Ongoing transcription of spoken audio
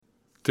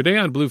Today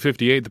on Blue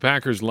 58, the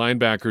Packers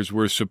linebackers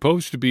were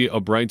supposed to be a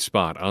bright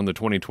spot on the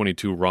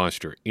 2022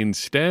 roster.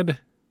 Instead,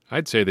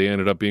 I'd say they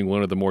ended up being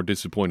one of the more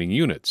disappointing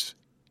units,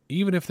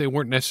 even if they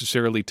weren't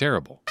necessarily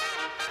terrible.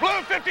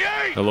 Blue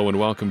 58! Hello and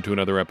welcome to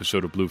another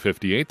episode of Blue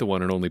 58, the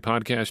one and only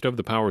podcast of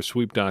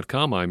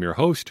thepowersweep.com. I'm your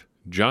host,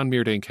 John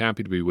Meerdink,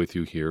 happy to be with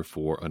you here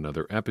for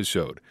another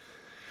episode.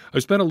 I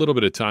spent a little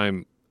bit of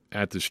time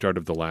at the start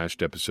of the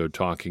last episode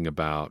talking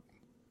about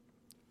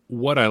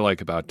what I like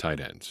about tight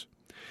ends.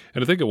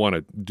 And I think I want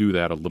to do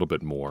that a little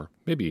bit more,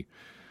 maybe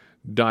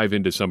dive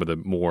into some of the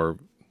more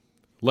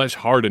less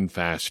hard and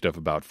fast stuff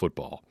about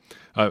football.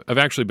 I've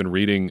actually been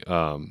reading,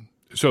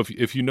 so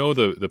if you know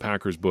the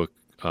Packers book,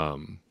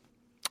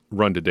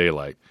 Run to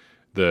Daylight,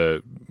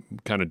 the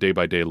kind of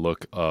day-by-day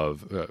look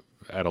of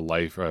at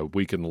a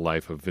week in the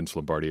life of Vince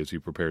Lombardi as he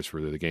prepares for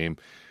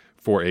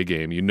a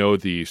game, you know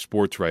the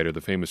sports writer,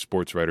 the famous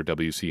sports writer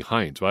W.C.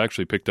 Hines. Well, I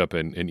actually picked up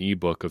an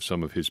ebook of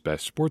some of his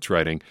best sports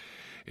writing,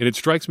 and it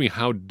strikes me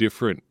how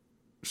different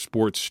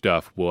sports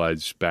stuff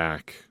was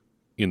back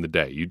in the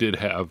day. You did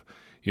have,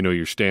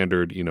 your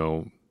standard,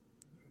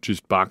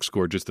 just box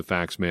score, just the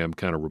facts, ma'am,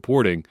 kind of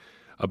reporting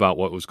about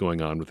what was going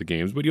on with the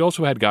games. But you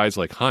also had guys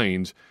like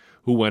Hines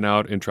who went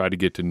out and tried to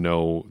get to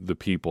know the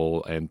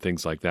people and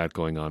things like that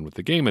going on with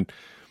the game. And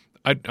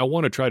I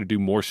want to try to do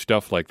more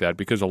stuff like that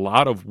because a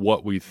lot of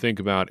what we think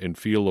about and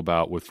feel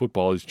about with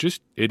football is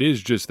just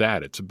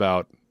that. It's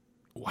about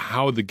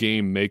how the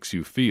game makes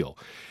you feel.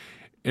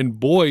 And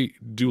boy,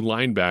 do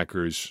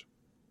linebackers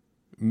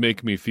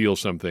make me feel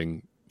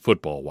something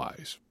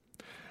football-wise.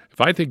 If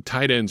I think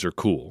tight ends are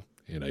cool,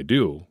 and I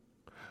do,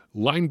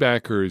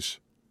 linebackers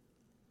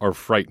are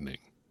frightening.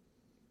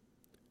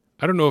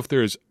 I don't know if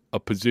there's a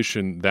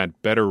position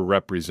that better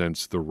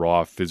represents the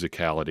raw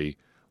physicality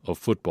of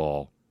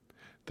football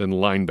than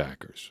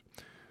linebackers.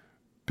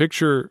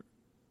 Picture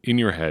in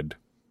your head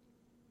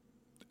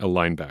a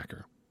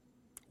linebacker.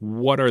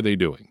 What are they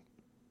doing?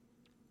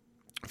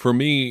 For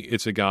me,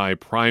 it's a guy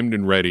primed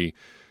and ready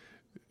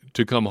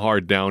to come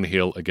hard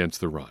downhill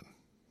against the run.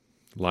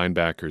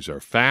 Linebackers are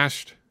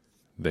fast,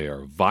 they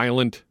are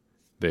violent,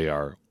 they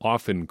are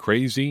often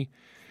crazy,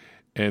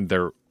 and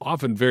they're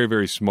often very,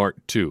 very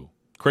smart too.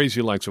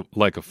 Crazy like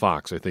a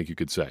fox, I think you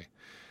could say.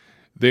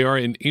 They are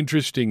an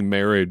interesting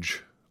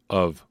marriage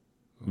of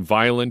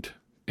violent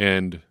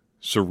and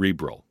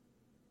cerebral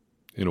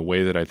in a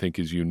way that I think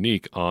is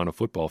unique on a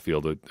football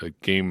field,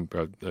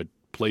 a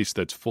place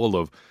that's full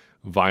of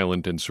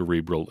violent and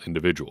cerebral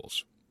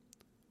individuals.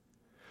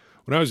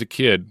 When I was a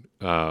kid,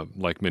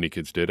 like many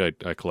kids did,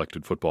 I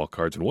collected football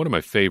cards, and one of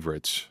my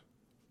favorites,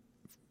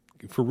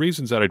 for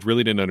reasons that I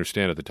really didn't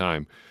understand at the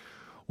time,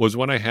 was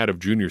one I had of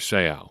Junior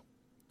Seau.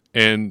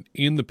 And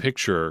in the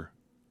picture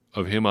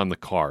of him on the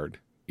card,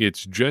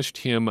 it's just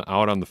him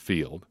out on the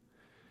field.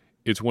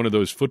 It's one of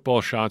those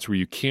football shots where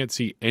you can't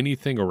see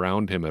anything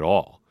around him at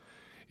all.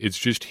 It's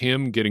just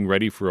him getting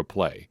ready for a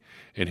play,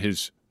 and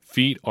his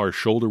feet are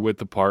shoulder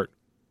width apart.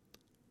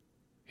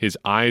 His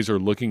eyes are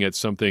looking at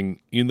something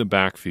in the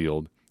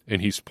backfield,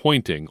 and he's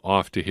pointing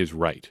off to his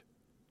right.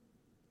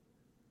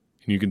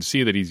 And you can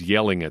see that he's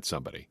yelling at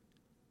somebody.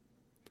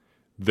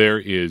 There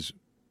is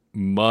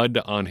mud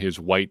on his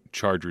white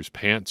Chargers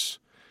pants.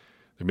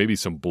 There may be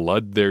some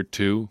blood there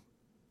too.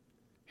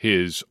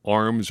 His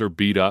arms are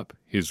beat up.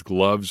 His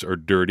gloves are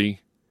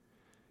dirty.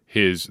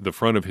 The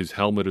front of his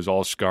helmet is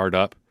all scarred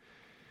up.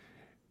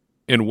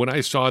 And when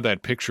I saw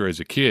that picture as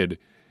a kid,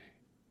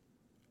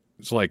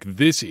 it's like,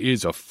 this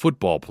is a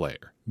football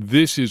player.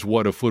 This is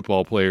what a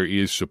football player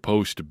is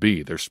supposed to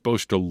be. They're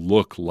supposed to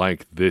look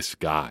like this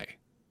guy.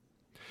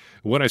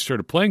 When I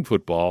started playing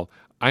football,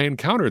 I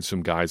encountered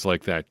some guys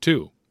like that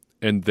too,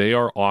 and they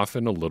are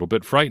often a little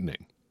bit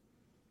frightening.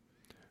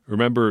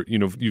 Remember,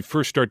 you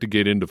first start to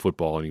get into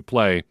football and you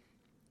play,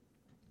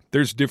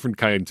 there's different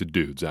kinds of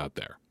dudes out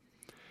there.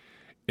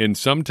 And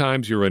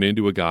sometimes you run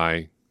into a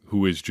guy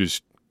who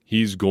is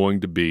he's going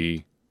to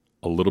be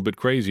a little bit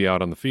crazy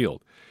out on the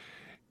field.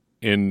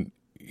 And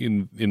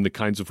in the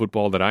kinds of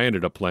football that I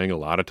ended up playing, a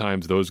lot of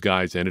times those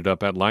guys ended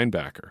up at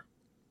linebacker.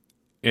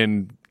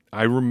 And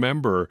I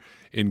remember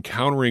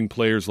encountering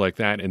players like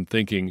that and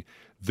thinking,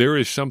 there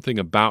is something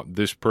about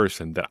this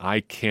person that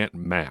I can't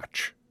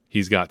match.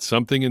 He's got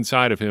something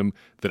inside of him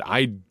that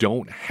I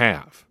don't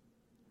have.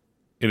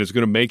 And it's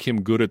going to make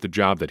him good at the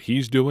job that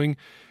he's doing,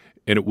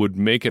 and it would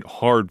make it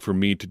hard for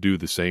me to do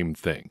the same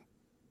thing.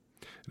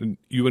 And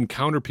you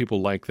encounter people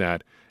like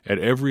that at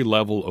every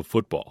level of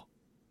football.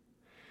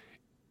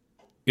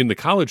 In the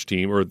college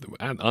team, or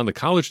on the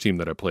college team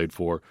that I played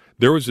for,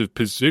 there was a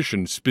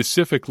position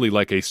specifically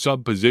like a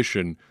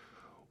sub-position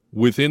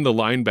within the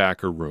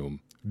linebacker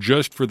room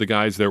just for the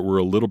guys that were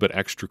a little bit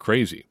extra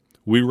crazy.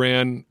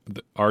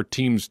 Our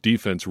team's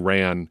defense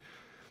ran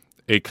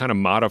a kind of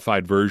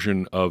modified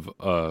version of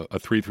a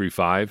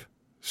 3-3-5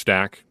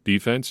 stack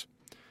defense,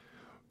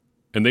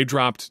 and they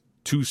dropped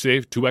two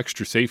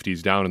extra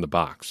safeties down in the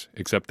box,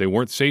 except they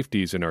weren't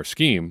safeties in our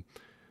scheme.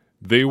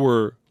 They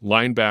were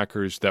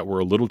linebackers that were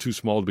a little too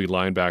small to be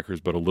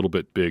linebackers, but a little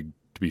bit big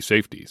to be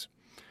safeties.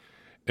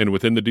 And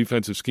within the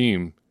defensive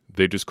scheme,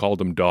 they just called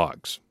them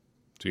dogs.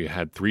 So you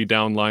had 3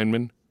 down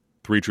linemen,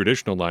 3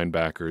 traditional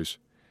linebackers,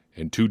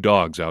 and 2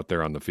 dogs out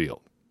there on the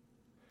field.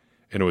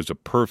 And it was a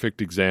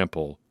perfect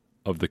example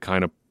of the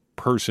kind of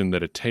person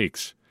that it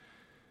takes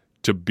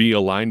to be a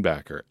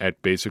linebacker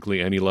at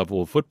basically any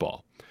level of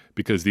football,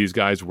 because these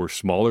guys were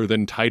smaller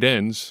than tight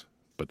ends,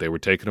 but they were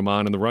taking them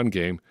on in the run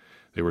game.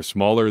 They were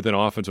smaller than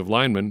offensive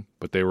linemen,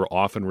 but they were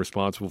often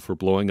responsible for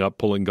blowing up,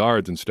 pulling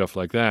guards and stuff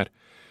like that.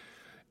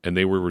 And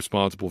they were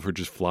responsible for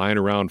just flying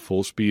around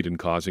full speed and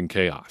causing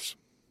chaos.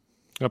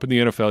 Up in the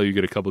NFL, you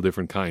get a couple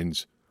different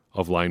kinds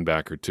of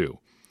linebacker, too.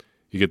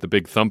 You get the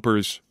big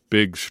thumpers,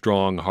 big,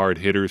 strong, hard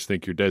hitters,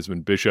 think your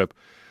Desmond Bishop.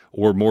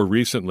 Or more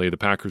recently, the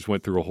Packers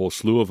went through a whole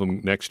slew of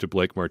them next to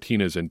Blake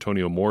Martinez,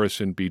 Antonio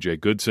Morrison, B.J.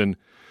 Goodson.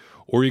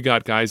 Or you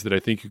got guys that I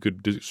think you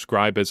could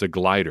describe as a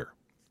glider.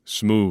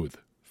 Smooth,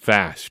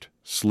 fast,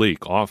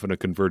 sleek, often a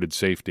converted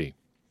safety.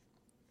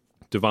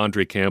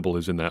 Devondre Campbell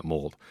is in that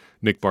mold.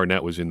 Nick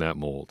Barnett was in that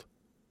mold.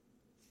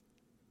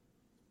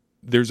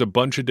 There's a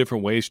bunch of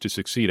different ways to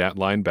succeed at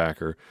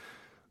linebacker,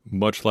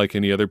 much like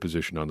any other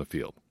position on the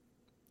field.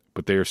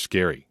 But they are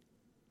scary.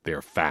 They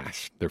are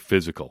fast. They're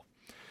physical.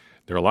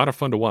 They're a lot of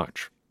fun to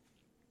watch.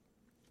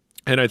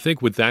 And I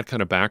think with that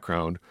kind of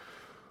background,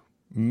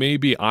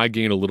 maybe I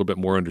gain a little bit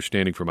more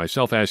understanding for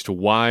myself as to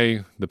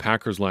why the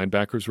Packers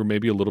linebackers were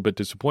maybe a little bit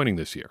disappointing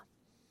this year.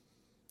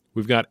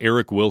 We've got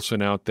Eric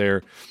Wilson out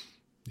there.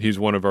 He's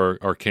one of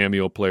our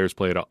cameo players,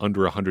 played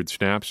under 100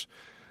 snaps.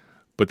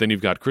 But then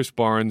you've got Chris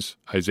Barnes,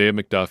 Isaiah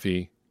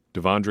McDuffie,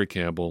 Devondre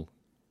Campbell,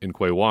 and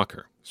Quay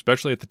Walker.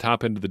 Especially at the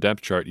top end of the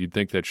depth chart, you'd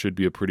think that should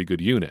be a pretty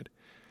good unit.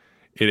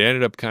 It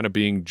ended up kind of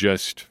being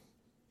just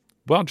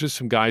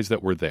some guys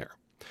that were there.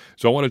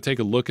 So I want to take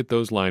a look at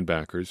those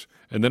linebackers,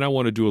 and then I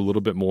want to do a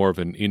little bit more of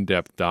an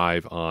in-depth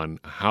dive on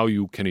how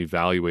you can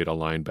evaluate a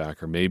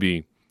linebacker.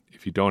 Maybe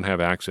if you don't have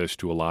access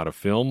to a lot of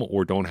film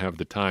or don't have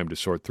the time to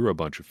sort through a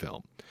bunch of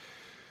film.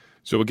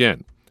 So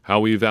again, how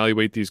we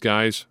evaluate these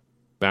guys.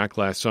 Back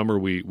last summer,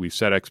 we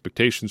set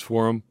expectations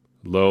for them,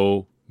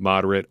 low,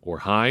 moderate, or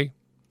high.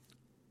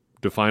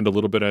 Defined a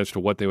little bit as to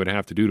what they would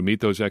have to do to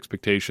meet those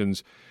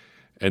expectations.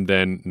 And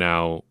then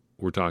now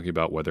we're talking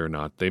about whether or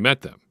not they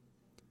met them.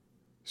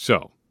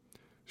 So,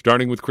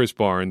 starting with Chris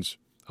Barnes,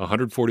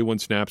 141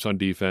 snaps on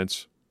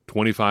defense,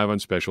 25 on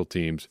special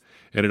teams,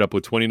 ended up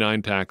with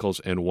 29 tackles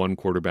and 1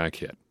 quarterback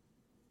hit.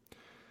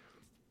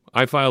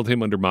 I filed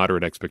him under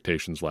moderate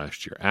expectations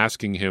last summer,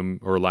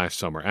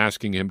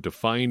 asking him to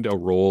find a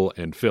role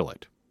and fill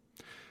it,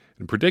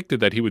 and predicted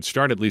that he would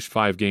start at least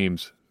 5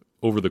 games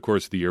over the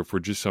course of the year for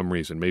just some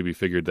reason. Maybe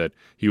figured that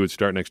he would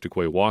start next to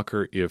Quay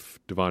Walker if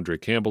Devondre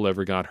Campbell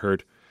ever got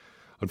hurt.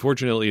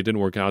 Unfortunately, it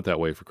didn't work out that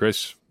way for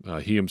Chris.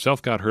 He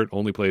himself got hurt,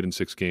 only played in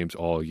 6 games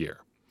all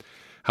year.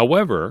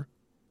 However,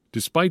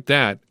 despite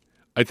that,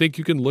 I think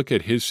you can look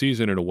at his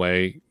season in a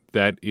way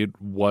that it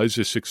was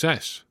a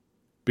success,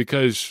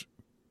 because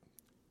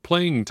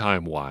playing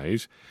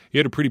time-wise, he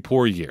had a pretty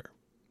poor year.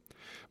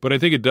 But I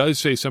think it does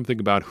say something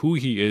about who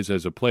he is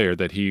as a player,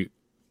 that he,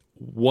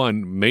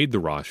 1, made the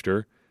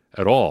roster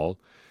at all,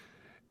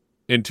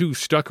 and 2,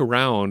 stuck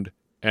around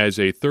as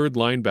a third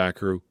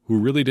linebacker who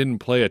really didn't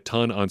play a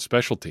ton on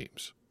special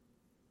teams.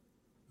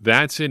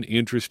 That's an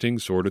interesting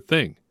sort of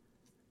thing.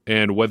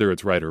 And whether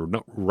it's right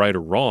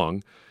or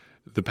wrong,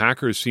 the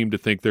Packers seem to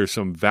think there's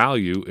some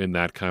value in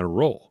that kind of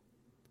role.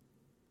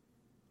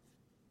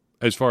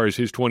 As far as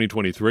his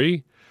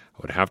 2023,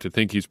 I would have to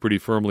think he's pretty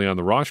firmly on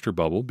the roster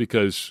bubble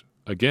because,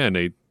 again,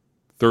 a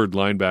third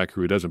linebacker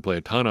who doesn't play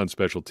a ton on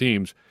special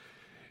teams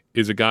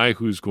is a guy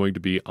who's going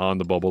to be on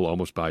the bubble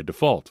almost by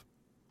default,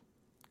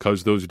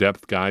 because those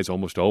depth guys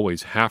almost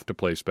always have to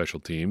play special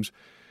teams.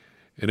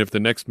 And if the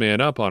next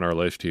man up on our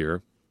list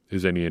here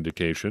is any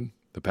indication,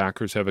 the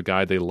Packers have a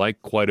guy they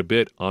like quite a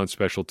bit on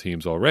special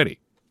teams already.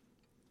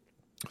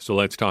 So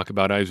let's talk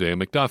about Isaiah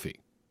McDuffie.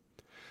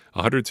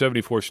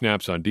 174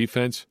 snaps on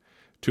defense,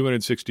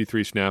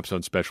 263 snaps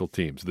on special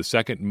teams, the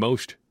second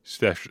most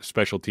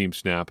special team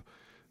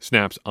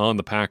snaps on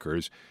the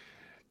Packers,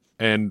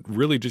 and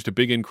really just a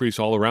big increase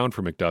all around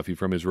for McDuffie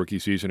from his rookie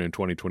season in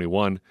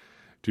 2021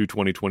 to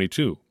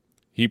 2022.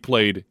 He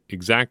played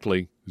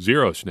exactly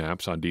 0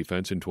 snaps on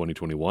defense in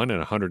 2021 and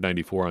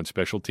 194 on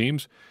special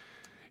teams.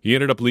 He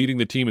ended up leading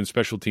the team in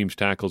special teams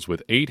tackles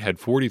with 8, had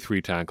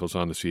 43 tackles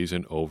on the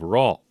season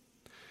overall.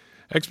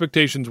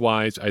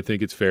 Expectations-wise, I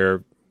think it's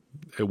fair.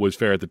 It was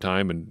fair at the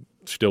time, and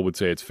still would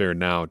say it's fair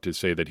now to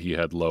say that he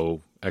had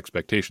low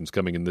expectations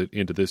coming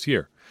into this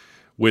year.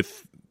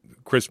 With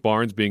Chris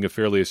Barnes being a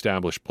fairly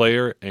established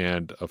player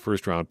and a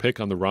first-round pick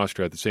on the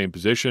roster at the same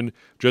position,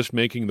 just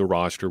making the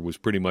roster was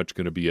pretty much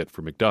going to be it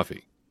for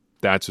McDuffie.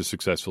 That's a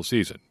successful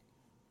season.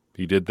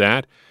 He did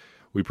that.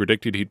 We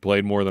predicted he'd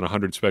played more than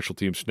 100 special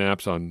team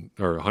snaps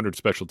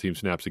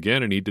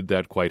again, and he did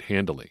that quite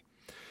handily.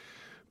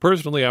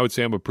 Personally, I would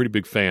say I'm a pretty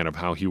big fan of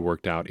how he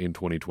worked out in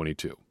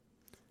 2022.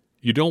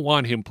 You don't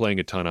want him playing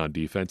a ton on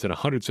defense, and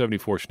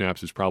 174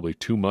 snaps is probably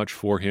too much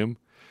for him.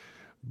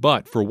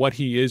 But for what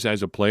he is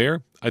as a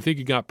player, I think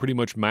he got pretty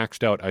much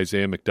maxed out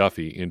Isaiah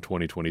McDuffie in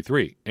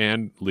 2023.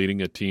 And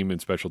leading a team in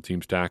special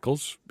teams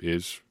tackles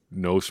is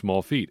no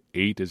small feat.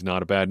 8 is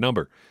not a bad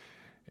number.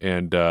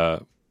 And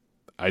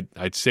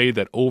I'd say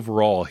that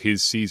overall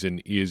his season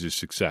is a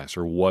success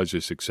or was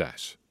a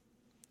success.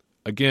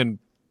 Again,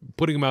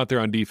 putting him out there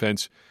on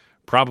defense,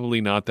 probably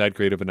not that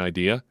great of an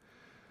idea.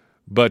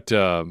 But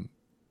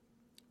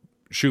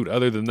shoot,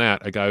 other than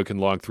that, a guy who can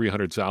log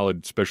 300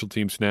 solid special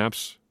team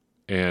snaps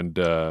and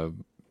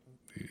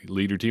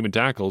lead your team in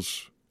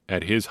tackles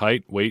at his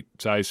height, weight,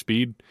 size,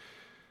 speed,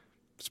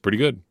 it's pretty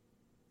good.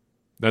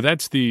 Now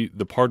that's the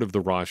part of the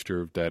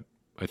roster that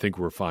I think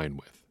we're fine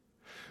with.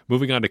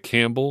 Moving on to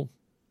Campbell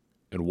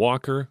and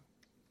Walker,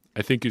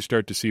 I think you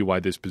start to see why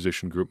this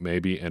position group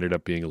maybe ended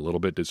up being a little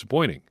bit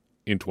disappointing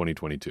in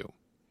 2022.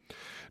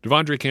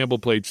 Devondre Campbell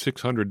played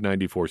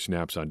 694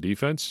 snaps on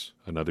defense,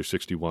 another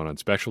 61 on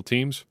special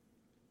teams,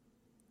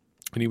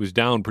 and he was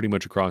down pretty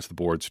much across the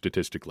board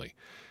statistically.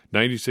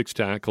 96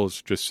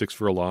 tackles, just 6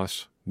 for a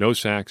loss, no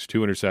sacks,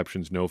 2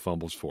 interceptions, no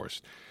fumbles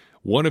forced.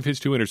 One of his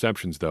 2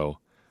 interceptions, though,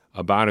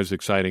 about as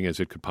exciting as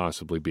it could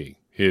possibly be.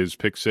 His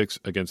pick 6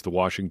 against the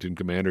Washington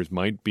Commanders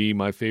might be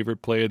my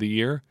favorite play of the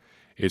year.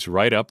 It's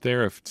right up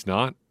there if it's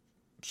not,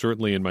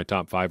 certainly in my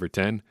top 5 or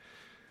 10.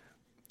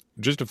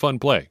 Just a fun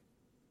play.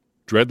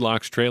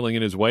 Dreadlocks trailing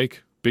in his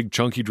wake, big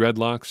chunky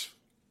dreadlocks.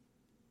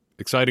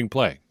 Exciting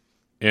play.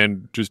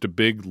 And just a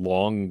big,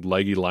 long,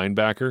 leggy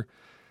linebacker.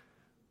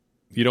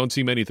 You don't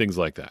see many things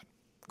like that.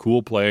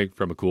 Cool play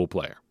from a cool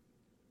player.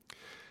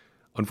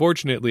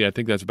 Unfortunately, I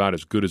think that's about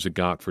as good as it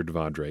got for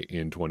Devondre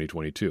in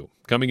 2022.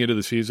 Coming into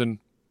the season,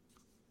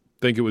 I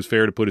think it was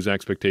fair to put his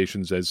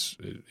expectations as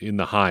in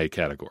the high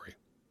category.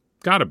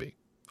 Gotta be.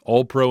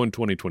 All-Pro in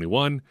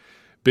 2021,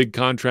 big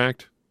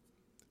contract.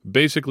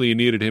 Basically, you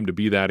needed him to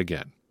be that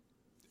again.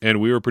 And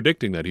we were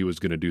predicting that he was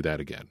going to do that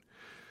again.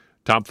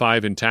 Top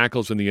 5 in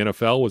tackles in the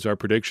NFL was our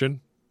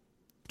prediction.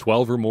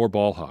 12 or more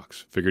ball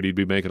hawks. Figured he'd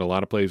be making a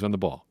lot of plays on the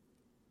ball.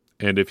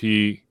 And if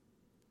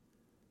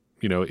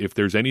if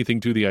there's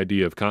anything to the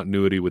idea of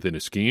continuity within a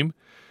scheme,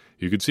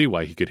 you could see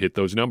why he could hit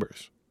those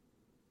numbers.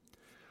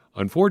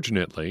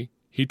 Unfortunately,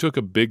 he took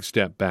a big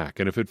step back.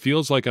 And if it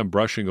feels like I'm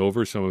brushing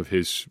over some of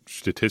his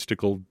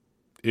statistical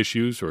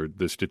issues or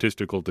the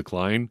statistical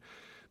decline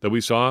that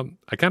we saw,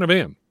 I kind of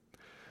am.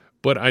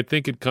 But I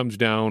think it comes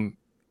down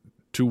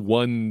to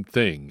one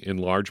thing in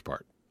large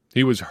part.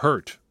 He was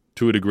hurt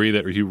to a degree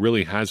that he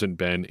really hasn't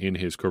been in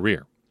his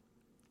career.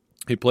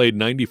 He played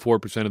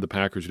 94% of the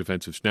Packers'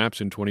 defensive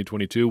snaps in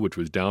 2022, which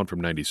was down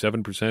from 97%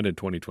 in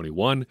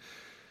 2021.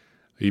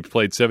 He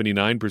played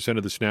 79%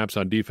 of the snaps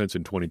on defense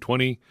in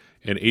 2020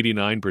 and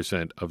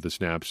 89% of the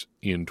snaps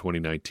in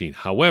 2019.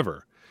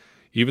 However,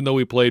 even though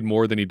he played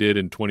more than he did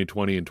in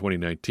 2020 and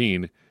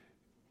 2019,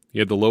 he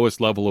had the lowest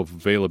level of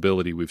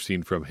availability we've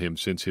seen from him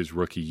since his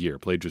rookie year.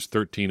 Played just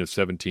 13 of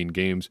 17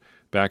 games.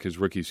 Back his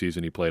rookie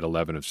season, he played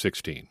 11 of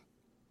 16.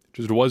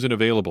 Just wasn't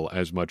available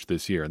as much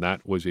this year, and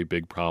that was a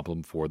big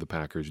problem for the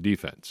Packers'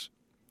 defense.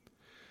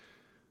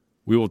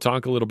 We will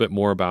talk a little bit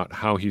more about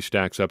how he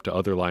stacks up to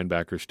other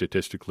linebackers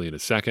statistically in a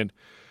second,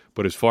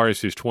 but as far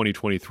as his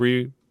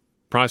 2023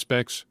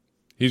 prospects,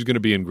 he's going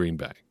to be in Green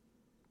Bay.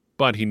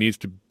 But he needs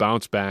to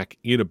bounce back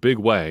in a big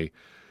way,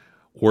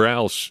 or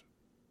else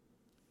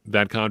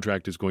that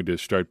contract is going to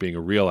start being a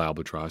real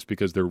albatross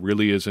because there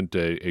really isn't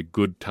a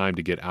good time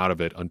to get out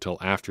of it until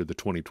after the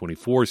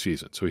 2024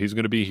 season. So he's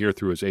going to be here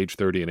through his age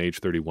 30 and age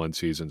 31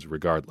 seasons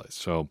regardless.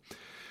 So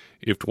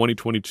if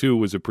 2022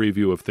 was a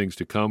preview of things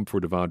to come for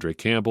Devondre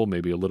Campbell,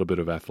 maybe a little bit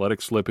of athletic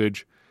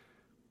slippage,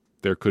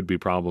 there could be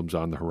problems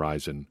on the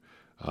horizon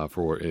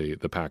for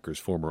the Packers'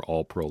 former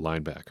All-Pro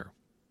linebacker.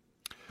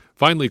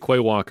 Finally, Quay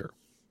Walker.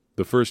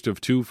 The first of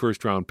 2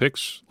 first-round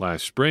picks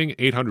last spring,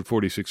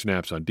 846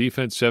 snaps on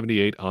defense,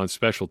 78 on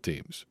special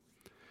teams.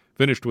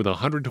 Finished with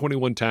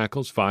 121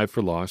 tackles, 5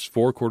 for loss,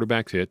 4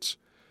 quarterback hits,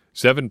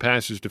 7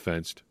 passes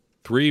defensed,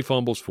 3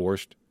 fumbles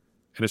forced,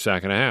 and a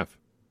sack and a half.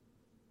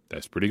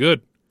 That's pretty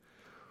good.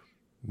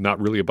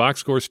 Not really a box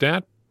score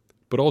stat,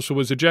 but also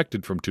was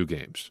ejected from 2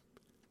 games.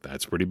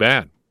 That's pretty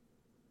bad.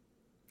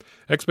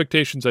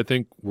 Expectations, I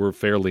think, were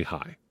fairly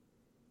high.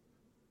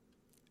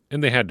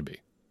 And they had to be.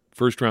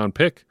 First-round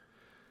pick.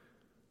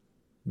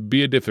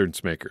 Be a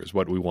difference maker is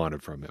what we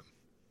wanted from him.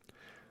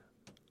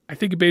 I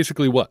think he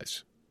basically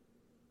was.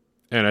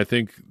 And I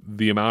think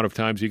the amount of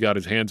times he got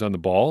his hands on the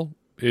ball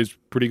is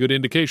pretty good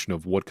indication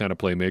of what kind of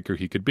playmaker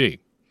he could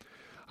be.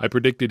 I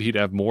predicted he'd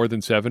have more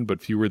than 7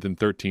 but fewer than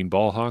 13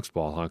 ball hawks.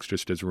 Ball hawks,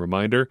 just as a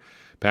reminder,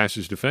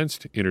 passes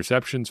defensed,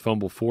 interceptions,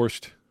 fumble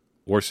forced,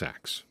 or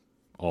sacks.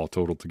 All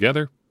totaled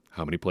together,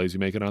 how many plays he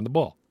making on the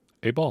ball?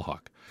 A ball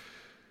hawk.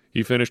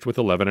 He finished with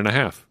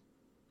 11.5.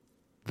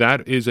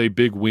 That is a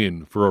big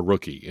win for a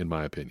rookie, in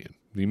my opinion.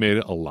 He made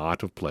a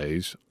lot of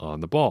plays on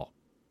the ball.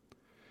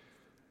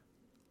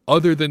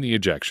 Other than the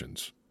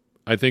ejections,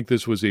 I think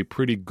this was a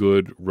pretty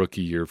good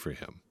rookie year for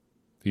him.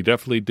 He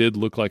definitely did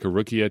look like a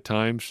rookie at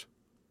times.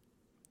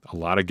 A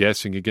lot of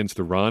guessing against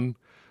the run.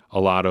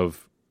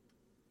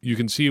 You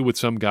can see with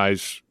some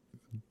guys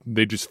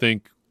they just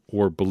think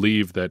or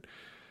believe that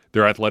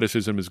their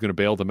athleticism is going to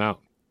bail them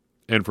out.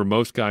 And for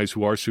most guys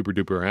who are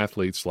super-duper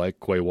athletes like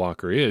Quay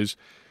Walker is,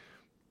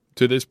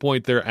 to this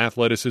point, their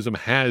athleticism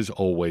has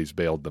always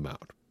bailed them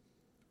out.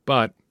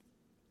 But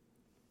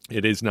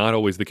it is not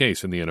always the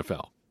case in the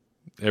NFL.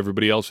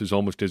 Everybody else is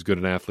almost as good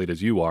an athlete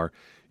as you are.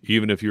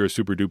 Even if you're a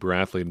super-duper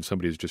athlete and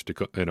somebody is just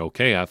an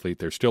okay athlete,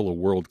 they're still a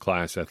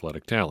world-class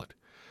athletic talent.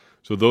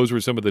 So those were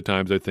some of the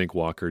times I think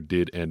Walker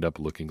did end up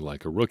looking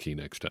like a rookie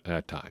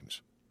at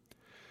times.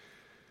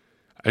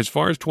 As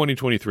far as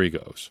 2023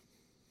 goes,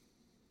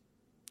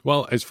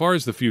 well, as far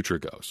as the future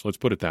goes, let's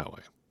put it that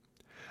way.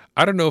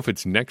 I don't know if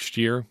it's next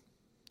year,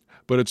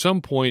 but at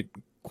some point,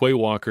 Quay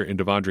Walker and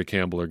Devondre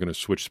Campbell are going to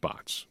switch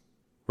spots.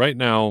 Right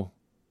now,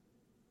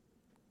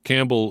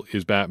 Campbell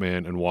is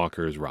Batman and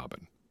Walker is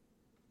Robin.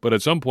 But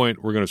at some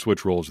point, we're going to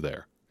switch roles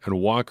there, and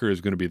Walker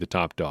is going to be the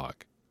top dog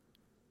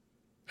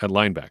at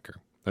linebacker.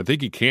 I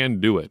think he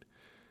can do it,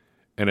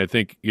 and I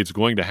think it's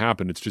going to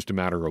happen. It's just a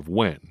matter of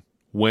when.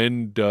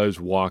 When does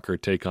Walker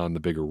take on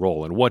the bigger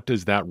role, and what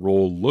does that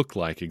role look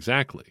like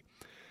exactly?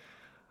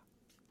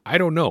 I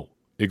don't know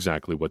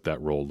exactly what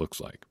that role looks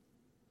like,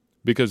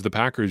 because the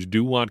Packers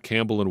do want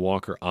Campbell and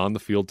Walker on the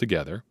field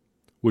together,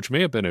 which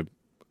may have been a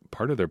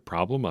part of their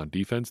problem on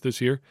defense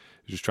this year,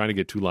 just trying to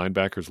get two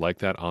linebackers like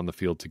that on the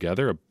field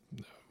together.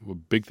 A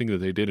big thing that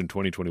they did in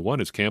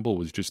 2021 is Campbell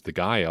was just the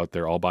guy out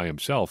there all by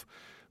himself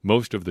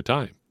most of the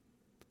time.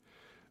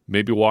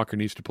 Maybe Walker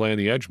needs to play on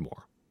the edge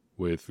more.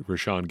 With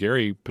Rashawn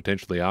Gary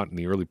potentially out in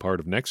the early part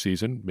of next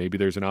season, maybe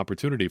there's an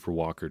opportunity for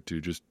Walker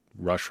to just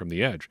rush from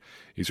the edge.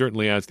 He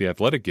certainly has the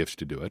athletic gifts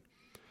to do it.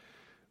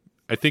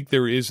 I think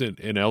there is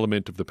an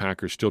element of the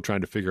Packers still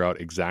trying to figure out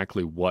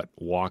exactly what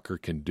Walker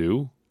can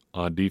do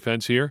on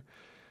defense here.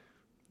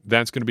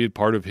 That's going to be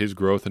part of his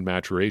growth and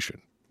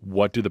maturation.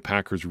 What do the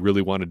Packers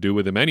really want to do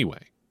with him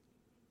anyway?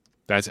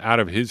 That's out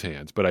of his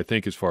hands. But I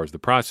think as far as the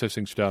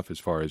processing stuff, as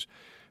far as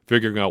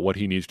figuring out what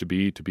he needs to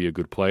be a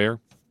good player,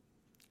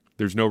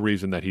 there's no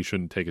reason that he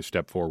shouldn't take a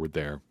step forward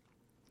there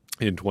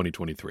in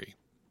 2023.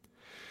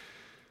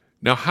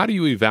 Now, how do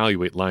you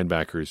evaluate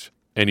linebackers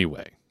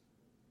anyway?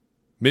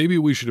 Maybe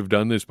we should have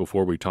done this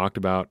before we talked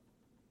about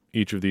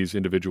each of these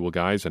individual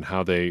guys and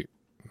how they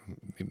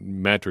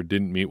met or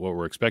didn't meet what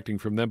we're expecting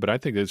from them, but I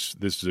think this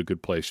is a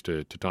good place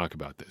to talk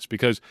about this,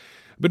 because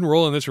I've been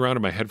rolling this around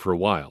in my head for a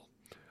while.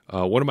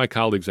 One of my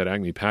colleagues at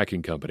Acme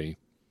Packing Company,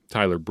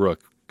 Tyler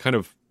Brook, kind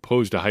of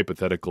posed a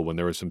hypothetical when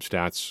there were some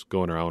stats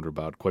going around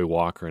about Quay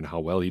Walker and how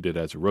well he did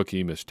as a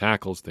rookie, missed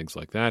tackles, things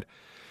like that.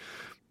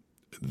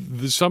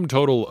 The sum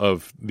total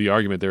of the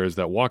argument there is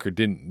that Walker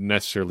didn't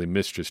necessarily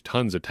miss just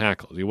tons of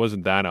tackles. He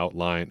wasn't that out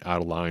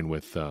of line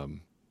with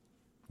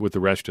the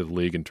rest of the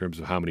league in terms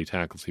of how many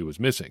tackles he was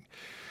missing.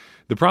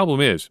 The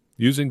problem is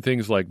using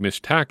things like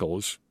missed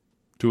tackles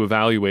to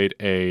evaluate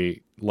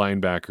a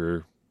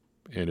linebacker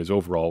and his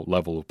overall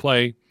level of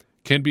play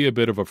can be a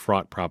bit of a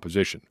fraught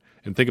proposition.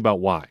 And think about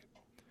why.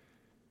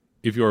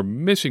 If you're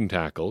missing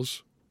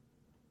tackles,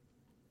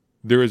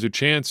 there is a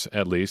chance,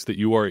 at least, that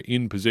you are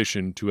in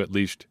position to at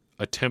least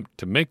attempt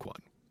to make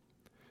one.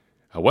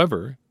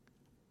 However,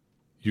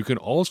 you can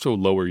also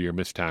lower your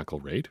missed tackle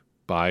rate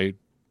by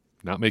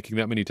not making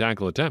that many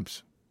tackle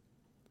attempts,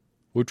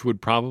 which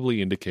would probably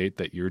indicate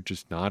that you're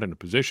just not in a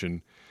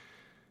position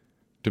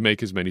to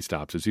make as many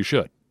stops as you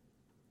should.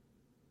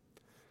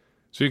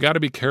 So you got to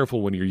be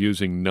careful when you're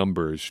using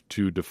numbers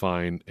to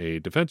define a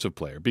defensive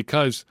player,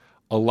 because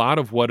a lot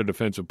of what a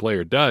defensive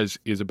player does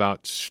is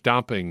about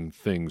stopping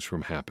things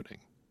from happening.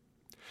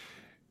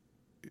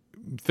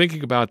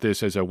 Thinking about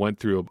this as I went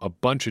through a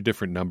bunch of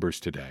different numbers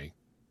today,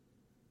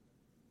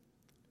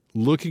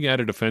 looking at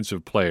a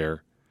defensive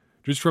player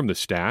just from the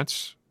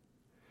stats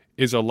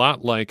is a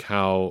lot like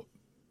how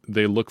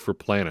they look for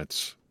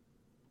planets,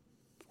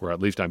 or at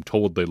least I'm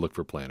told they look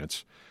for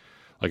planets,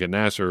 like at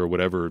NASA or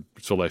whatever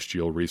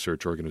celestial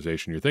research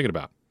organization you're thinking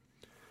about.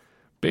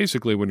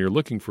 Basically, when you're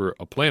looking for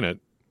a planet,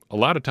 a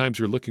lot of times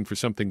you're looking for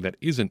something that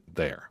isn't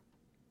there,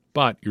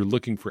 but you're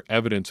looking for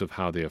evidence of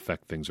how they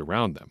affect things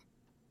around them.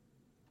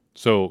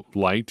 So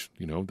light,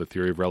 the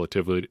theory of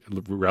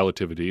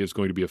relativity is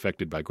going to be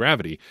affected by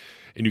gravity,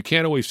 and you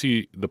can't always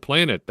see the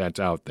planet that's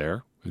out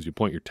there as you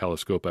point your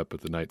telescope up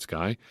at the night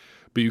sky,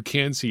 but you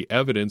can see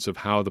evidence of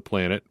how the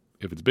planet,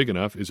 if it's big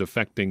enough, is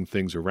affecting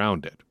things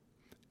around it.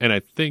 And I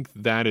think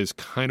that is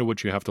kind of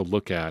what you have to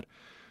look at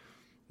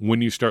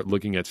when you start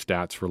looking at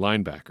stats for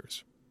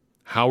linebackers.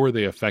 How are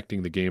they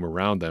affecting the game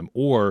around them,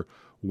 or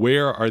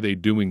where are they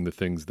doing the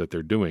things that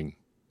they're doing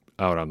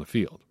out on the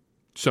field?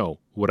 So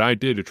what I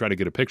did to try to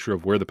get a picture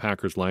of where the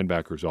Packers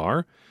linebackers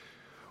are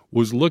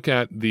was look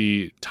at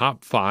the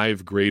top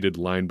 5 graded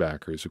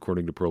linebackers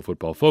according to Pro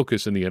Football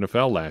Focus in the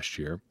NFL last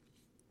year,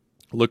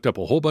 looked up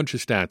a whole bunch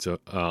of stats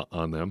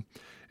on them,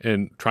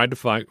 and tried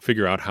to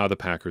figure out how the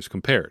Packers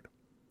compared.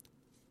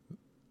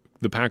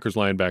 The Packers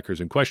linebackers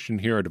in question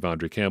here are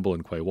Devondre Campbell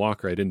and Quay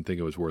Walker. I didn't think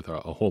it was worth a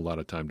whole lot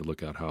of time to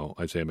look at how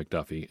Isaiah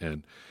McDuffie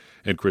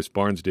and Chris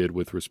Barnes did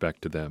with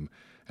respect to them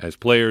as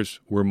players.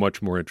 We're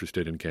much more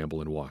interested in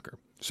Campbell and Walker.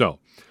 So,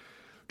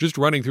 just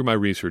running through my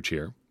research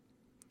here,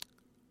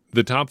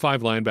 the top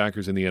 5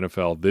 linebackers in the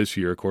NFL this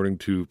year, according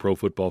to Pro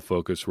Football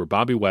Focus, were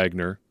Bobby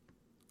Wagner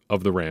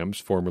of the Rams,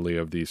 formerly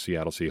of the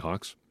Seattle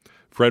Seahawks,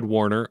 Fred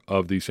Warner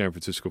of the San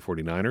Francisco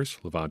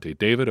 49ers, Levante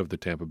David of the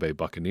Tampa Bay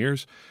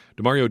Buccaneers,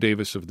 Demario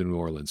Davis of the New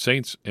Orleans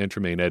Saints, and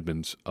Tremaine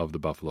Edmonds of the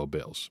Buffalo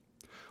Bills.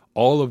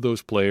 All of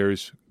those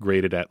players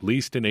graded at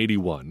least an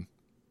 81,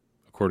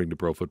 according to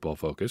Pro Football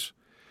Focus,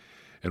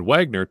 and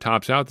Wagner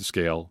tops out the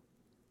scale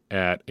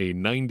at a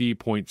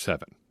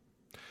 90.7.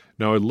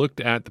 Now, I looked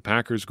at the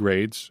Packers'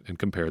 grades and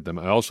compared them.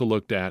 I also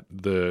looked at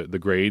the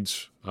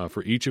grades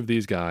for each of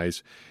these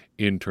guys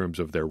in terms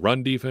of their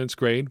run defense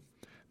grade,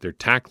 their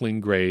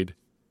tackling grade,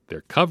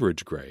 their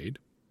coverage grade.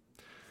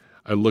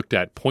 I looked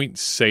at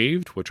points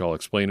saved, which I'll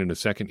explain in a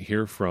second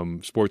here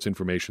from Sports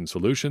Information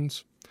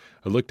Solutions.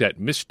 I looked at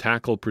missed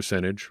tackle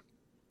percentage.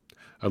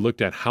 I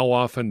looked at how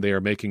often they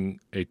are making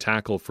a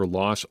tackle for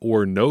loss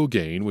or no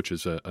gain, which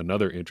is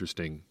another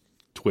interesting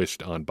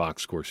twist on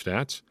box score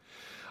stats.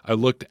 I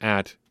looked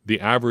at the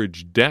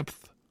average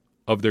depth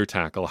of their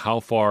tackle,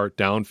 how far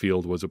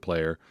downfield was a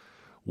player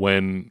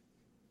when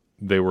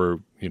they were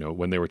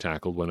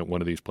tackled, when one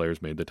of these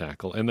players made the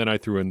tackle. And then I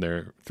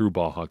threw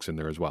ball hawks in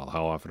there as well.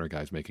 How often are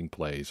guys making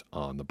plays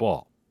on the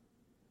ball?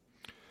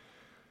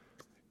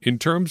 In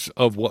terms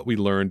of what we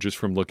learned just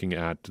from looking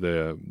at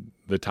the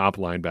top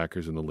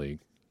linebackers in the league,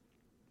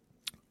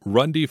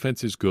 run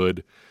defense is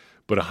good,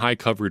 but a high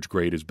coverage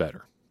grade is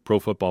better. Pro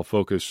Football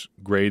Focus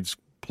grades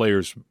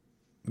players,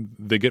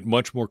 they get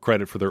much more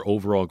credit for their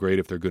overall grade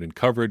if they're good in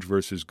coverage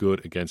versus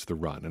good against the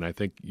run. And I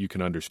think you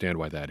can understand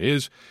why that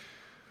is.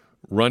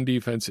 Run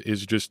defense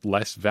is just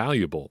less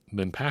valuable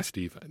than pass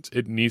defense.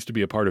 It needs to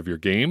be a part of your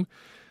game.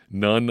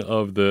 None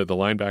of the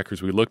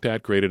linebackers we looked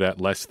at graded at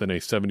less than a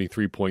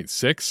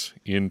 73.6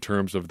 in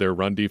terms of their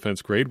run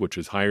defense grade, which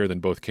is higher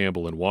than both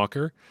Campbell and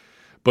Walker.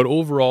 But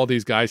overall,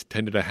 these guys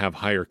tended to have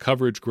higher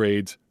coverage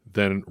grades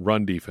than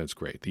run defense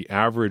grade. The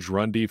average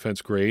run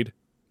defense grade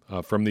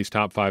from these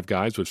top 5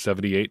 guys was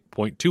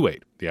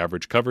 78.28. The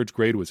average coverage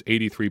grade was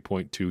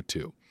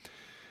 83.22.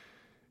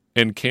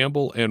 And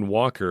Campbell and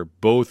Walker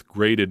both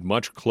graded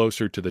much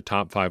closer to the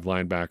top 5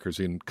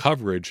 linebackers in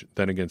coverage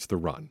than against the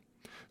run.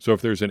 So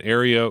if there's an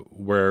area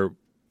where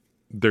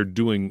they're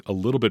doing a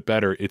little bit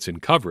better, it's in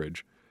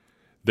coverage,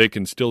 they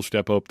can still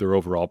step up their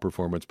overall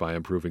performance by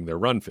improving their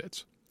run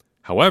fits.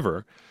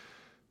 However,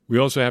 we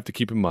also have to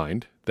keep in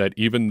mind that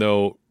even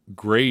though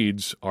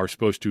grades are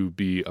supposed to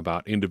be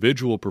about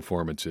individual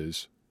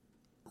performances,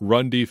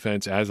 run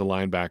defense as a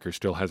linebacker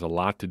still has a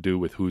lot to do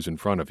with who's in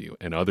front of you.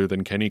 And other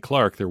than Kenny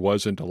Clark, there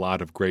wasn't a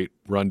lot of great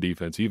run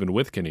defense, even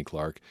with Kenny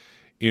Clark,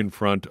 in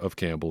front of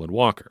Campbell and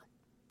Walker.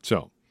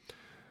 So,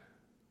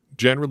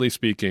 generally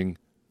speaking,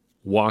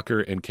 Walker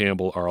and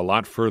Campbell are a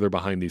lot further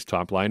behind these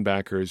top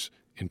linebackers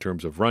in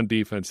terms of run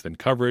defense than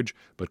coverage,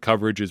 but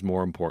coverage is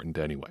more important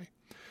anyway.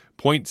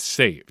 Points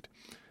saved.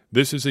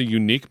 This is a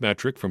unique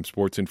metric from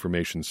Sports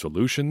Information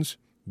Solutions.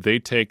 They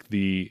take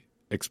the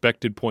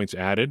expected points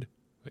added,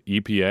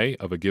 EPA,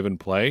 of a given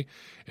play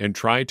and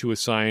try to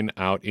assign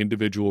out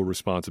individual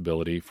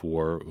responsibility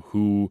for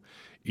who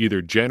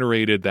either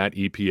generated that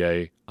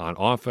EPA on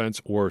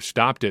offense or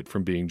stopped it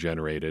from being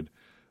generated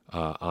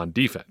on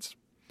defense.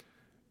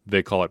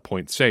 They call it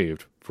points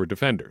saved for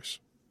defenders.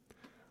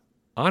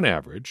 On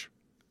average,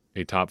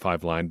 a top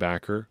 5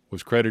 linebacker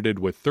was credited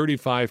with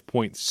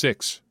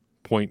 35.6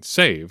 points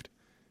saved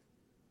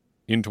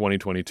in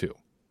 2022. And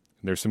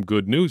there's some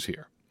good news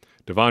here.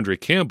 Devondre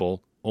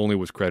Campbell only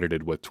was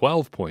credited with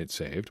 12 points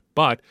saved,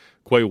 but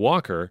Quay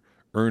Walker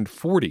earned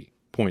 40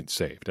 points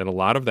saved. And a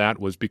lot of that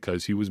was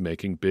because he was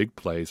making big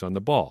plays on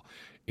the ball.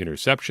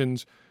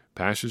 Interceptions,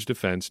 passes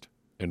defensed,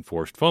 and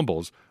forced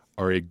fumbles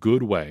are a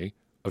good way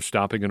of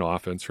stopping an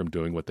offense from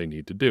doing what they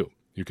need to do.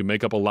 You can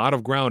make up a lot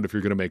of ground if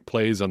you're going to make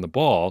plays on the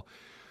ball,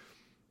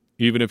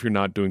 even if you're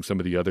not doing some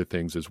of the other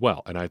things as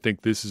well. And I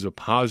think this is a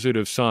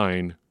positive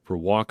sign for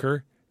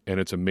Walker, and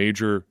it's a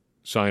major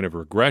sign of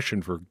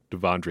regression for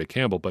Devondre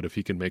Campbell. But if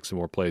he can make some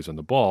more plays on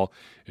the ball,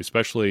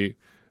 especially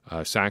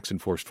sacks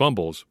and forced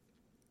fumbles,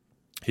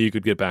 he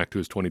could get back to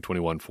his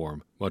 2021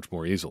 form much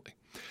more easily.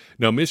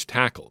 Now, missed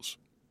tackles.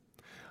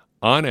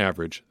 On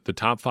average, the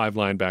top 5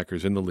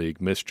 linebackers in the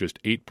league missed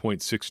just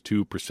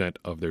 8.62%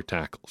 of their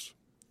tackles.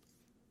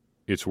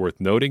 It's worth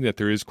noting that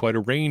there is quite a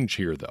range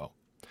here, though.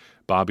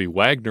 Bobby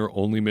Wagner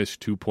only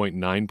missed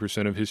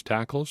 2.9% of his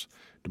tackles.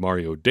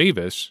 Demario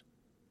Davis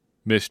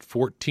missed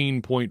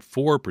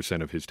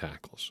 14.4% of his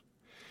tackles.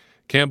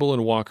 Campbell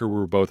and Walker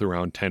were both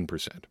around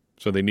 10%.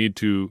 So they need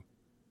to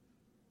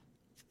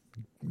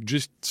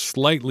just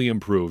slightly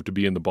improve to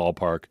be in the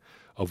ballpark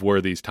of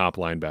where these top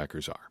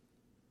linebackers are.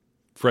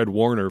 Fred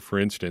Warner, for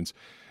instance,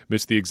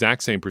 missed the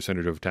exact same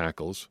percentage of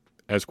tackles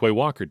as Quay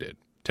Walker did.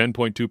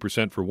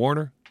 10.2% for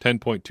Warner,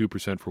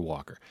 10.2% for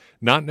Walker.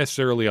 Not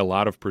necessarily a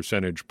lot of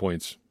percentage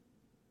points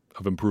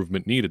of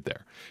improvement needed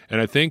there. And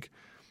I think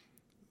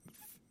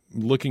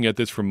looking at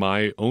this from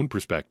my own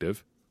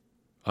perspective,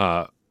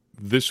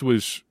 this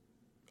was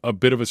a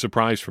bit of a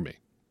surprise for me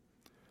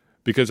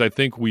because I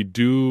think we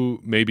do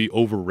maybe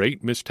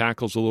overrate missed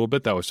tackles a little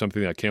bit. That was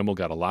something that Campbell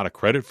got a lot of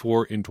credit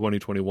for in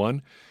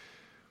 2021.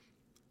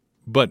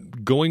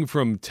 But going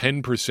from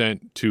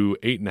 10% to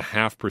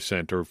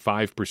 8.5% or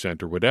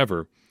 5% or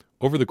whatever,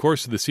 over the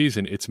course of the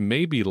season, it's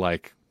maybe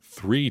like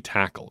 3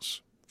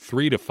 tackles,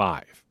 3 to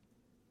 5.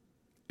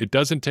 It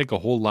doesn't take a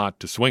whole lot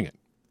to swing it.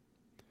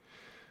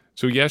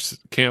 So yes,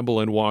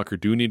 Campbell and Walker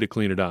do need to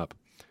clean it up.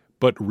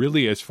 But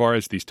really, as far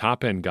as these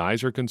top-end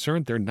guys are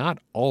concerned, they're not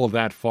all of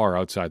that far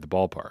outside the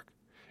ballpark.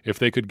 If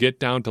they could get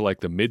down to like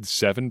the mid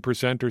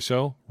 7% or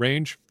so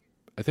range,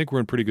 I think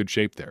we're in pretty good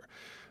shape there.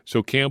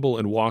 So Campbell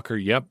and Walker,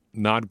 yep,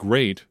 not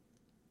great,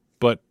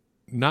 but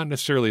not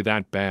necessarily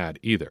that bad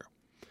either.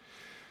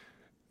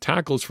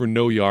 Tackles for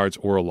no yards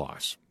or a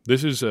loss.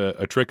 This is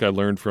a trick I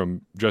learned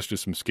from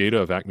Justice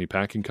Mosqueda of Acme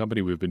Packing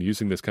Company. We've been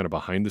using this kind of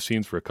behind the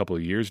scenes for a couple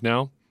of years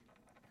now.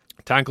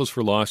 Tackles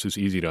for loss is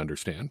easy to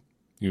understand.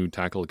 You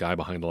tackle a guy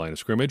behind the line of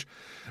scrimmage.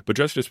 But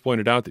Justice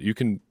pointed out that you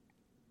can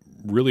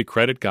really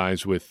credit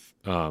guys with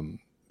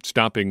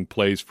stopping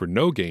plays for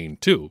no gain,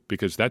 too,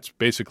 because that's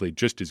basically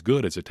just as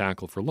good as a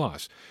tackle for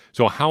loss.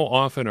 So how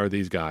often are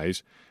these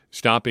guys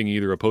stopping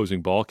either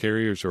opposing ball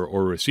carriers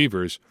or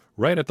receivers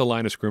right at the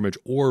line of scrimmage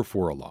or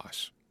for a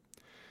loss?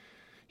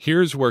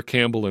 Here's where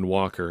Campbell and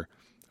Walker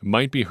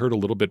might be hurt a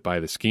little bit by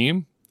the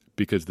scheme,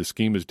 because the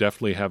scheme is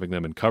definitely having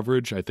them in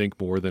coverage, I think,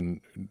 more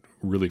than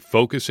really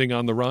focusing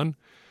on the run.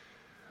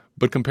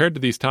 But compared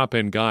to these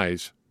top-end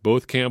guys,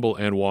 both Campbell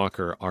and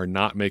Walker are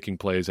not making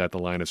plays at the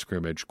line of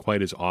scrimmage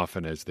quite as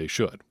often as they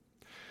should.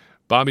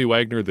 Bobby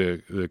Wagner,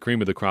 the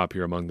cream of the crop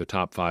here among the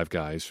top 5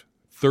 guys,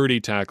 30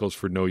 tackles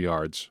for no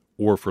yards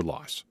or for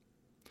loss.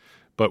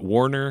 But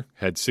Warner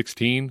had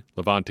 16,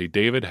 Levante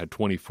David had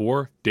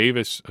 24,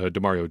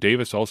 Demario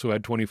Davis also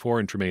had 24,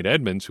 and Tremaine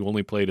Edmonds, who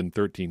only played in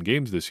 13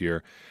 games this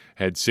year,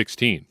 had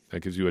 16.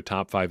 That gives you a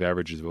top 5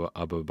 average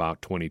of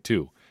about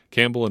 22.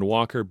 Campbell and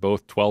Walker,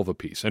 both 12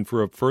 apiece. And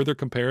for a further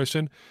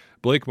comparison,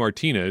 Blake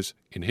Martinez,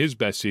 in his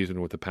best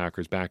season with the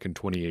Packers back in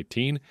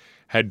 2018,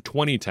 had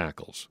 20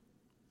 tackles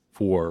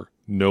for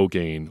no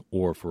gain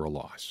or for a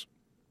loss.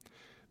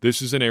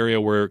 This is an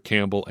area where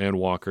Campbell and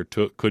Walker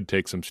could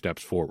take some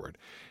steps forward.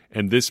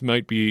 And this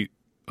might be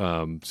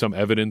some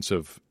evidence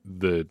of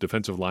the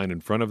defensive line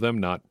in front of them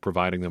not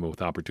providing them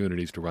with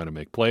opportunities to run and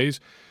make plays,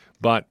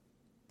 but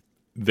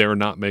they're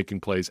not making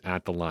plays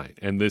at the line.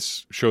 And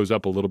this shows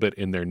up a little bit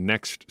in their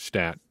next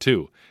stat,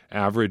 too,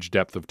 average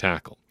depth of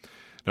tackle.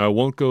 Now, I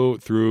won't go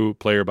through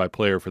player by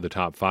player for the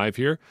top 5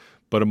 here,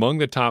 but among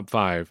the top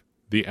 5,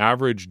 the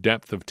average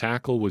depth of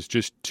tackle was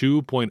just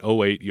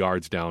 2.08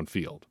 yards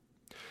downfield.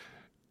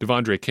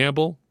 Devondre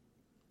Campbell,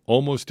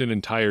 almost an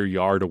entire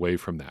yard away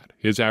from that.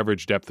 His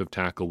average depth of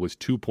tackle was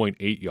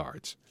 2.8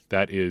 yards.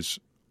 That is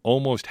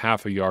almost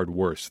half a yard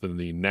worse than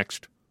the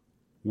next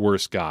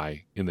worst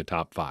guy in the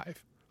top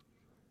 5.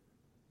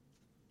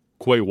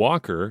 Quay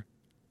Walker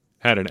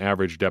had an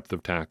average depth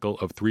of tackle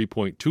of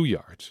 3.2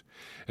 yards.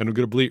 And I'm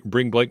going to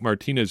bring Blake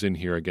Martinez in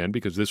here again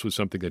because this was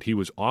something that he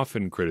was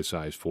often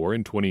criticized for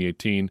in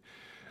 2018.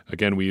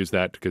 Again, we use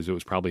that because it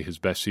was probably his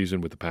best season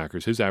with the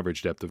Packers. His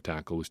average depth of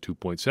tackle was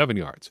 2.7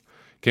 yards.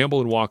 Campbell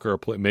and Walker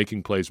are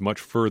making plays much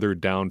further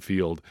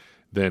downfield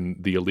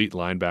than the elite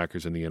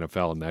linebackers in the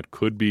NFL, and that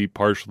could be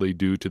partially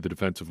due to the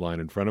defensive line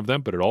in front of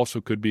them, but it also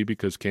could be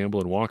because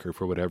Campbell and Walker,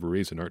 for whatever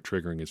reason, aren't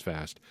triggering as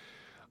fast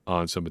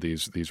on some of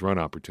these run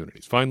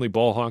opportunities. Finally,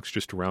 ball hawks,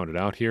 just to round it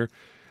out here,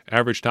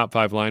 average top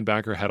 5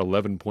 linebacker had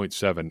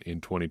 11.7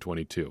 in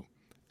 2022.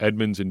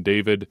 Edmonds and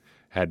David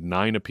had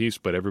 9 apiece,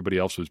 but everybody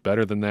else was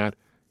better than that.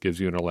 Gives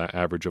you an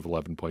average of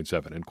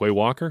 11.7. And Quay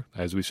Walker,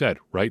 as we said,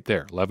 right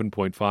there,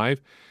 11.5.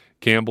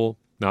 Campbell,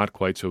 not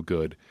quite so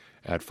good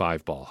at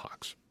 5 ball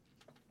hawks.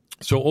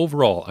 So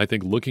overall, I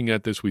think looking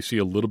at this, we see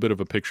a little bit of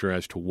a picture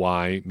as to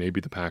why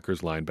maybe the Packers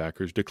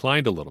linebackers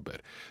declined a little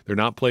bit. They're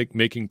not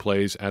making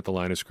plays at the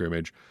line of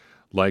scrimmage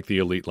like the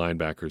elite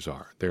linebackers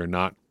are. They're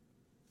not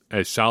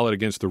as solid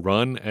against the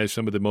run as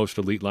some of the most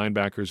elite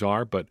linebackers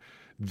are, but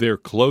they're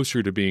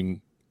closer to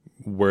being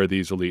where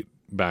these elite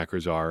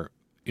backers are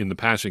in the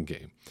passing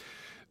game.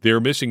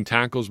 They're missing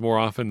tackles more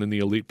often than the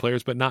elite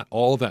players, but not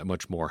all that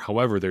much more.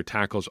 However, their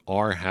tackles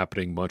are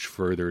happening much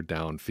further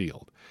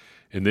downfield.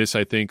 And this,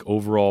 I think,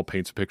 overall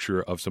paints a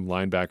picture of some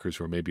linebackers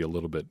who are maybe a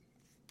little bit,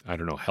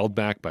 held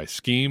back by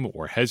scheme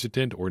or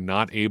hesitant or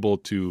not able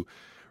to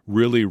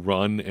really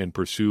run and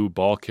pursue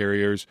ball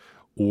carriers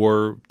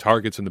or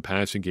targets in the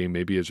passing game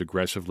maybe as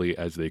aggressively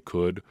as they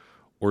could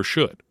or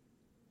should.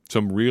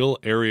 Some real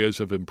areas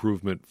of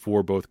improvement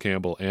for both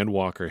Campbell and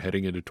Walker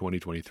heading into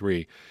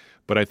 2023,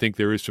 but I think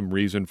there is some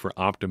reason for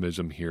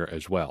optimism here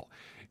as well.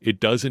 It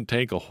doesn't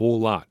take a whole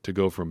lot to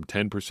go from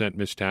 10%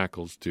 missed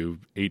tackles to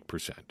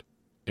 8%,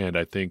 and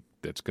I think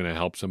that's going to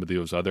help some of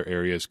those other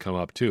areas come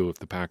up too. If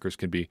the Packers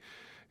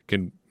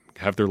can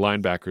have their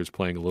linebackers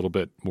playing a little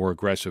bit more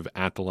aggressive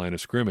at the line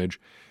of scrimmage,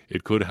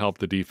 it could help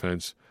the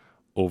defense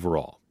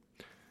overall.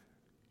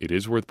 It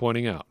is worth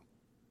pointing out,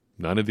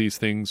 none of these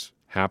things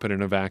happen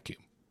in a vacuum.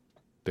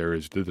 There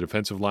is the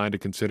defensive line to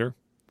consider.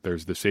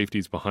 There's the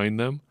safeties behind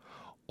them.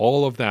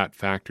 All of that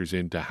factors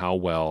into how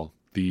well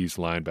these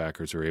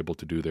linebackers are able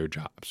to do their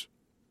jobs.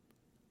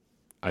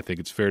 I think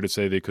it's fair to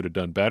say they could have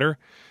done better.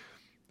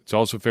 It's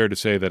also fair to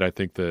say that I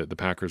think the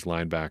Packers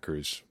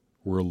linebackers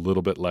were a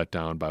little bit let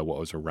down by what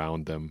was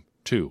around them,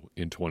 too,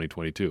 in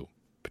 2022.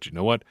 But you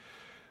know what?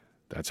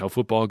 That's how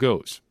football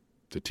goes.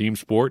 It's a team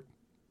sport,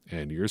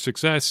 and your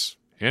success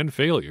and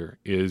failure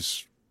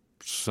is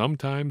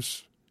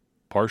sometimes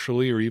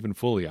partially or even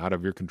fully out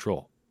of your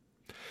control.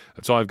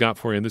 That's all I've got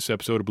for you in this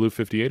episode of Blue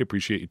 58.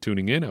 Appreciate you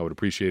tuning in. I would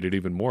appreciate it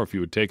even more if you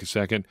would take a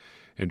second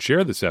and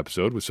share this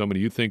episode with somebody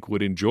you think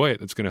would enjoy it.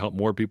 That's going to help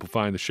more people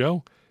find the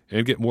show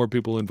and get more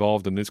people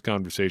involved in this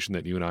conversation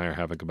that you and I are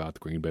having about the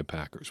Green Bay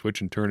Packers,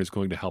 which in turn is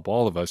going to help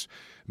all of us,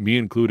 me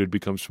included,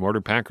 become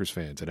smarter Packers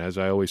fans. And as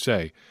I always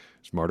say,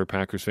 smarter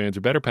Packers fans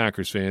are better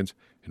Packers fans,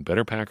 and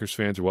better Packers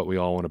fans are what we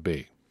all want to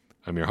be.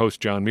 I'm your host,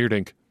 John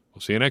Meerdink.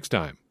 We'll see you next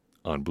time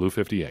on Blue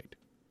 58.